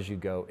harder as you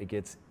go, it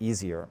gets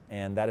easier.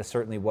 And that is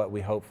certainly what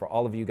we hope for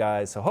all of you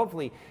guys. So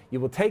hopefully you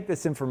will take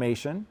this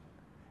information,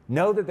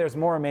 know that there's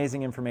more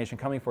amazing information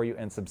coming for you,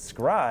 and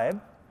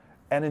subscribe.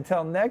 And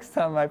until next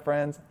time, my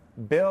friends,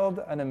 build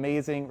an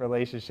amazing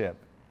relationship.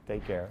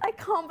 Take care. I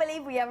can't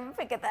believe we haven't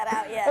figured that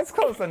out yet. That's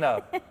close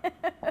enough.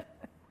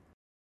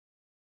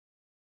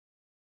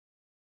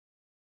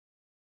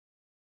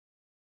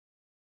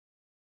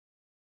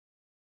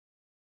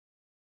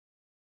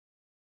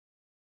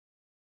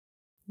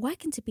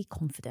 Working to be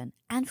confident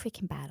and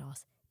freaking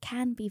badass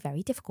can be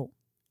very difficult.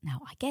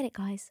 Now, I get it,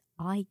 guys.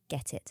 I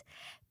get it.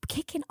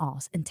 Kicking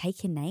ass and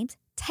taking names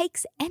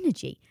takes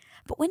energy.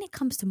 But when it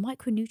comes to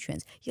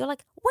micronutrients, you're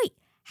like, wait,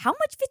 how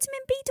much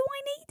vitamin B do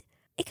I need?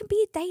 It can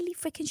be a daily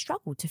freaking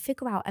struggle to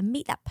figure out and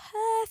meet that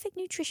perfect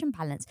nutrition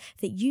balance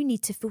that you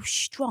need to feel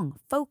strong,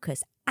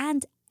 focused,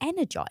 and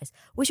energized,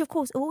 which of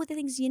course are all the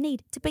things you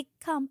need to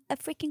become a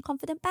freaking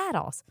confident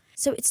badass.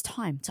 So it's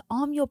time to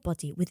arm your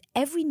body with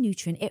every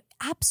nutrient it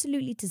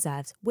absolutely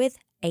deserves with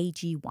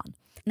AG1.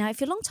 Now,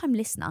 if you're a long-time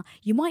listener,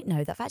 you might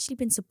know that I've actually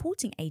been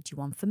supporting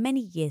AG1 for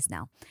many years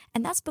now.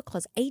 And that's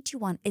because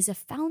AG1 is a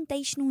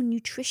foundational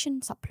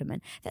nutrition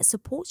supplement that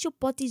supports your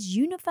body's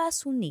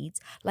universal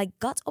needs like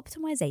gut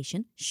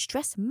optimization,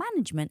 stress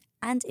management,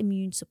 and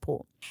immune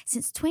support.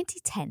 Since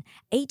 2010,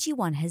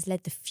 AG1 has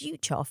led the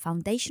future of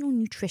foundational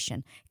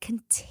nutrition,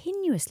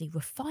 continuously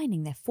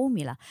refining their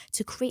formula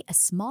to create a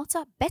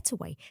smarter, better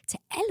way to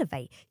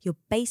elevate your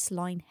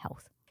baseline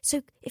health.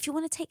 So if you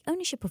want to take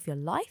ownership of your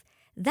life,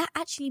 that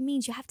actually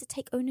means you have to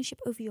take ownership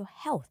over your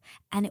health.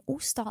 And it all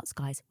starts,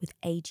 guys, with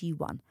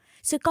AG1.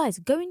 So guys,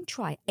 go and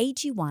try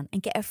AG1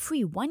 and get a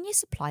free 1-year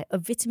supply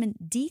of vitamin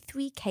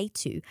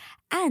D3K2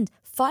 and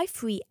 5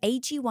 free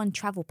AG1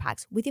 travel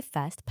packs with your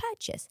first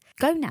purchase.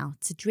 Go now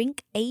to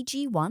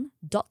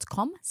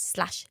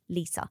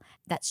drinkag1.com/Lisa.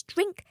 That's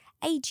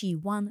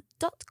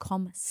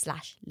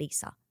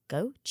drinkag1.com/Lisa.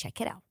 Go check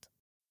it out.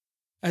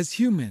 As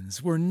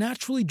humans, we're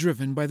naturally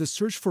driven by the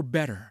search for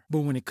better.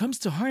 But when it comes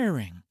to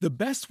hiring, the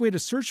best way to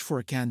search for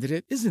a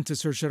candidate isn't to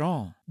search at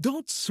all.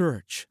 Don't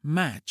search,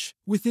 match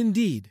with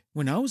Indeed.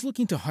 When I was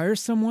looking to hire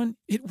someone,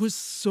 it was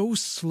so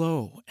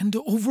slow and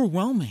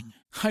overwhelming.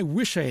 I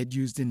wish I had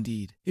used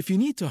Indeed. If you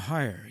need to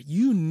hire,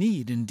 you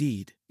need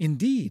Indeed.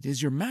 Indeed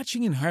is your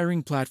matching and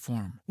hiring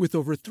platform with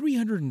over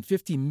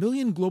 350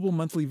 million global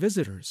monthly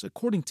visitors,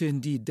 according to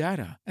Indeed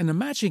data, and a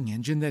matching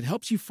engine that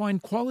helps you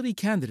find quality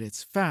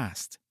candidates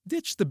fast.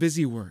 Ditch the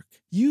busy work.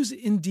 Use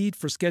Indeed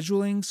for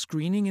scheduling,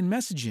 screening, and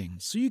messaging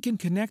so you can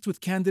connect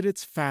with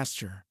candidates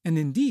faster. And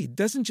Indeed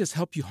doesn't just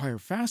help you hire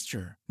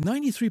faster.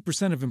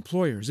 93% of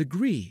employers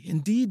agree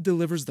Indeed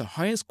delivers the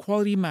highest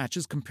quality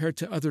matches compared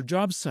to other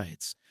job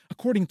sites,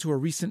 according to a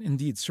recent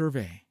Indeed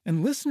survey.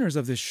 And listeners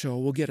of this show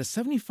will get a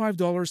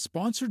 $75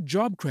 sponsored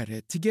job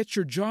credit to get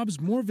your jobs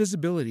more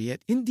visibility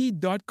at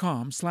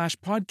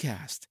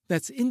Indeed.com/podcast.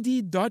 That's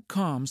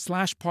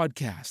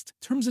Indeed.com/podcast.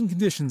 Terms and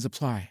conditions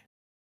apply.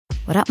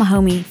 What up, my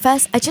homie?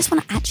 First, I just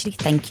want to actually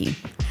thank you.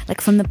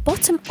 Like from the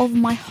bottom of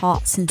my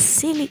heart,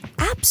 sincerely,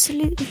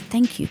 absolutely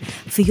thank you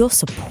for your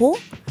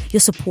support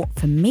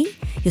for me,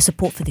 your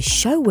support for the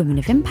show, Women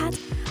of Impact.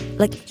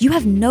 Like, you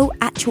have no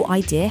actual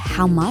idea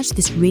how much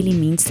this really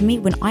means to me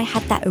when I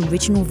had that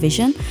original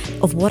vision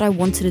of what I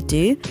wanted to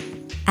do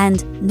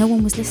and no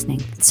one was listening.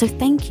 So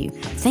thank you.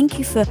 Thank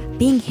you for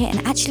being here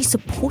and actually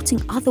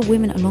supporting other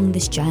women along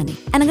this journey.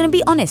 And I'm going to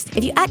be honest,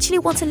 if you actually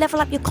want to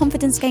level up your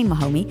confidence game, my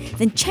homie,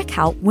 then check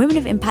out Women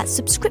of Impact's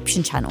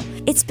subscription channel.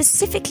 It's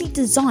specifically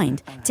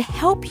designed to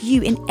help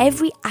you in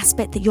every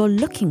aspect that you're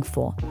looking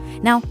for.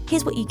 Now,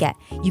 here's what you get.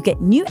 You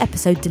get new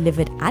episode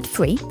delivered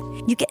ad-free.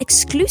 You get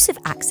exclusive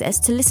access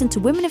to listen to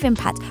Women of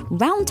Impact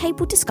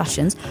roundtable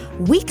discussions,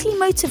 weekly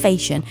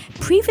motivation,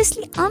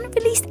 previously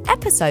unreleased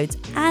episodes,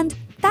 and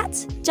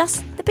that's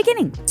just the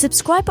beginning.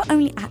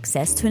 Subscriber-only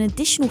access to an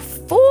additional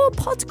 4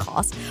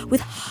 podcasts with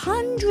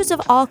hundreds of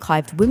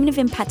archived Women of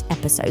Impact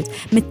episodes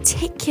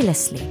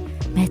meticulously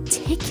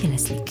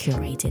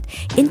curated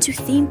into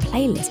themed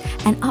playlists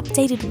and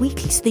updated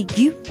weekly so that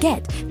you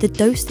get the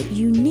dose that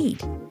you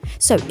need.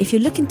 So if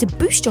you're looking to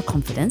boost your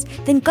confidence,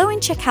 then go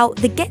and check out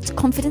the Get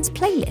Confidence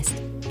playlist.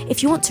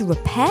 If you want to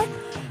repair,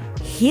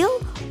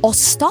 heal, or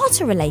start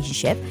a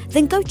relationship,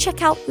 then go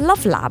check out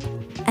Love Lab.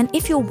 And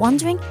if you're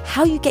wondering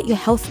how you get your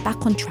health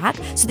back on track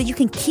so that you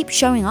can keep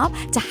showing up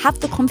to have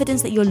the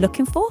confidence that you're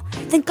looking for,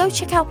 then go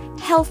check out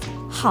Health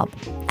Hub.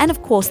 And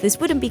of course, this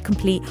wouldn't be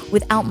complete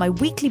without my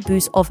weekly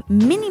boost of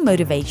mini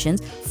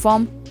motivations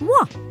from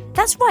moi.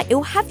 That's right, it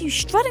will have you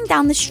strutting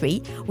down the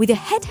street with your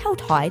head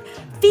held high,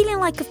 feeling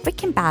like a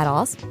freaking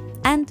badass.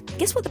 And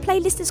guess what the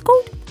playlist is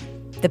called?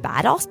 The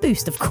Badass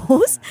Boost, of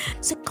course.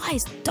 So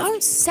guys,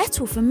 don't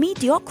settle for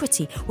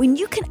mediocrity when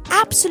you can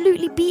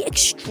absolutely be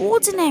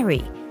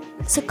extraordinary.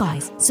 So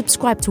guys,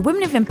 subscribe to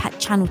Women of Impact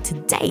channel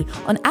today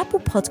on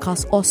Apple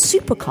Podcasts or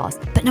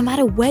Supercast. But no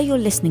matter where you're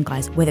listening,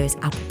 guys, whether it's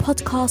Apple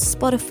Podcasts,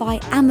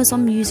 Spotify,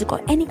 Amazon Music,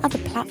 or any other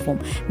platform,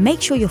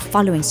 make sure you're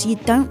following so you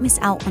don't miss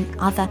out on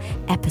other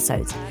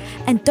episodes.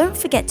 And don't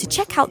forget to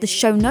check out the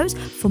show notes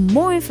for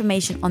more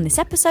information on this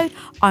episode,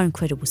 our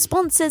incredible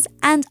sponsors,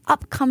 and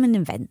upcoming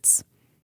events.